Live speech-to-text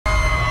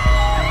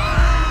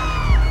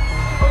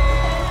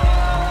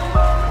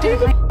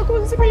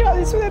to be like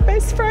this with her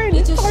best friend.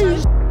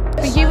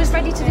 But you was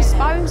ready to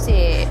dispose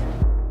it.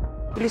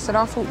 Listen,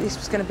 I thought this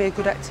was going to be a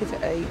good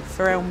activity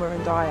for Elmer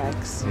and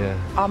Diags. Yeah.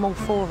 I'm all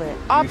for it.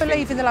 I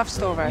believe in the love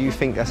story. You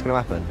think that's going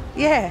to happen?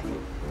 Yeah.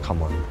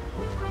 Come on.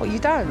 What, you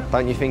don't?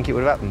 Don't you think it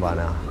would have happened by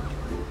now?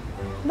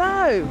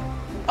 No.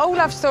 All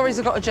love stories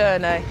have got a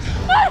journey.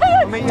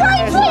 James,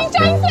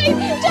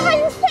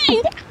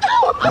 please!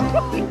 Oh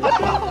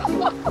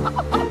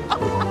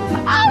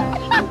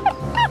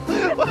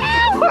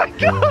my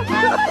God!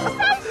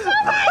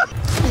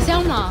 It's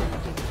Elmer.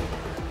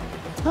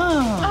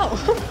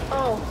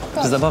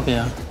 Does that bother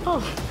you?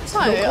 So,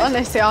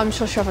 honestly, I'm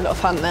sure she'll have a lot of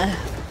fun there.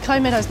 Chloe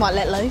Meadows might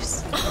let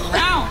loose.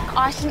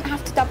 I shouldn't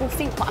have to double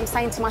think what I'm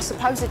saying to my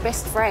supposed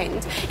best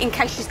friend in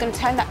case she's going to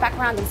turn that back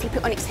around and flip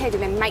it on its head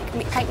and then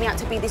paint me out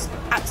to be this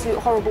absolute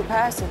horrible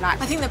person.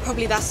 Like, I think that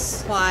probably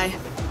that's why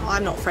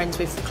I'm not friends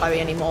with Chloe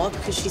anymore,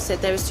 because she said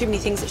there was too many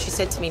things that she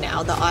said to me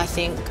now that I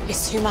think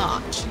is too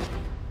much.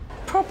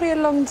 Probably a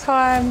long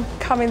time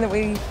coming that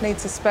we need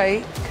to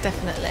speak.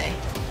 Definitely.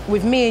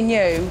 With me and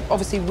you,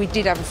 obviously, we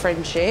did have a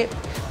friendship.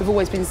 We've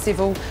always been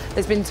civil.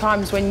 There's been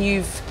times when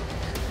you've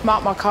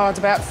marked my card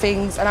about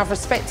things, and I've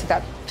respected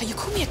that. Oh, you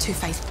call me a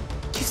two-faced.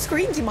 You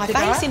screamed in my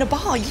face in a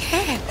bar,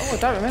 yeah. Oh, I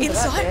don't remember in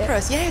that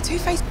Cyprus, bit. yeah,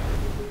 two-faced.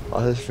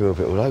 I just feel a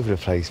bit all over the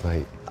place,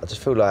 mate. I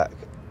just feel like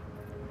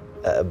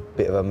at a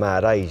bit of a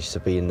mad age to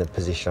be in the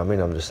position I'm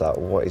in. I'm just like,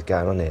 what is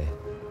going on here?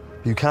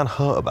 You can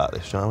hurt about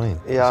this, do you know what I mean?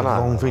 Yeah, it's I know.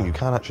 a wrong thing. You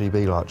can actually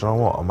be like, do you know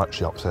what? I'm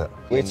actually upset.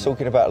 We're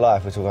talking about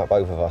life. We're talking about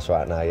both of us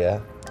right now, yeah?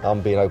 I'm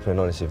being open and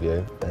honest with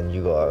you, and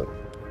you got to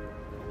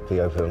be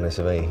open and honest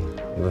with me.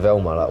 With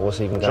Elmer, like, what's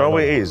even going on? Do you know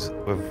what it is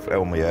with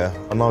Elmer, yeah?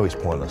 I know it's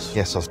pointless.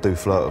 Yes, I do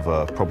flirt with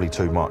her, probably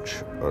too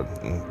much.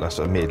 That's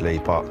admittedly,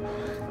 but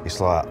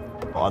it's like,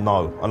 I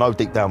know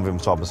deep down within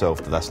inside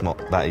myself that it's not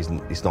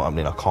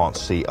happening. I can't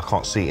see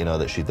it in her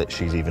that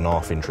she's even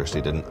half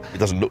interested, and it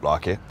doesn't look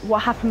like it. What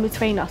happened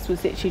between us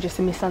was literally just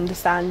a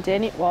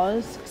misunderstanding. It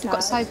was. I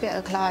got so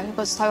bitter, Chloe. I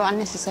got so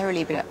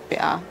unnecessarily bitter,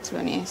 to be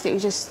honest. It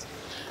was just...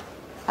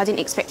 I didn't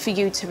expect for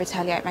you to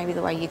retaliate maybe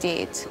the way you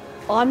did.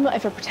 I'm not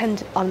ever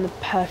pretending I'm the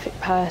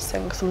perfect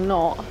person, because I'm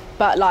not.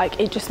 But, like,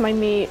 it just made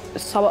me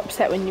so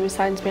upset when you were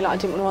saying to me, like, I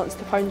didn't want to answer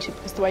the phone to you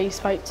because the way you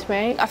spoke to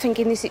me. I think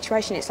in this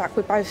situation, it's like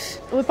we're both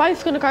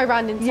going to go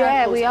round in circles.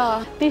 Yeah, we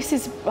are. This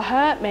has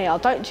hurt me.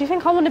 Do you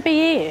think I want to be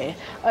here?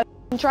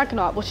 Drag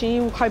night watching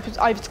you walk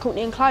over to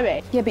Courtney and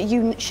Chloe. Yeah, but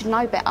you should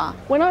know better.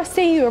 When I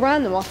see you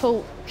around them, I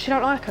thought, she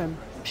don't like them.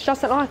 She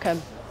doesn't like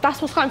them.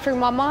 That's what's going through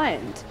my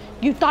mind.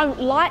 You don't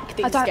like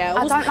these girls.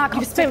 I don't like them.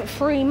 You've spent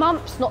 3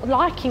 months not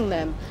liking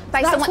them.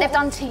 Based on what they've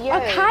done to you.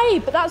 OK,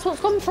 but that's what's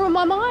gone through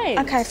my mind.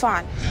 OK,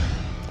 fine.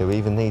 Do we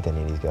even need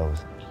any of these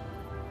girls?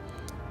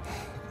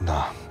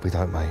 Nah, we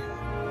don't, mate.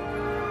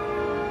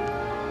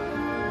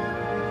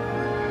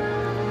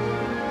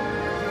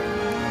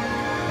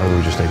 Maybe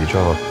we just need each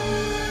other.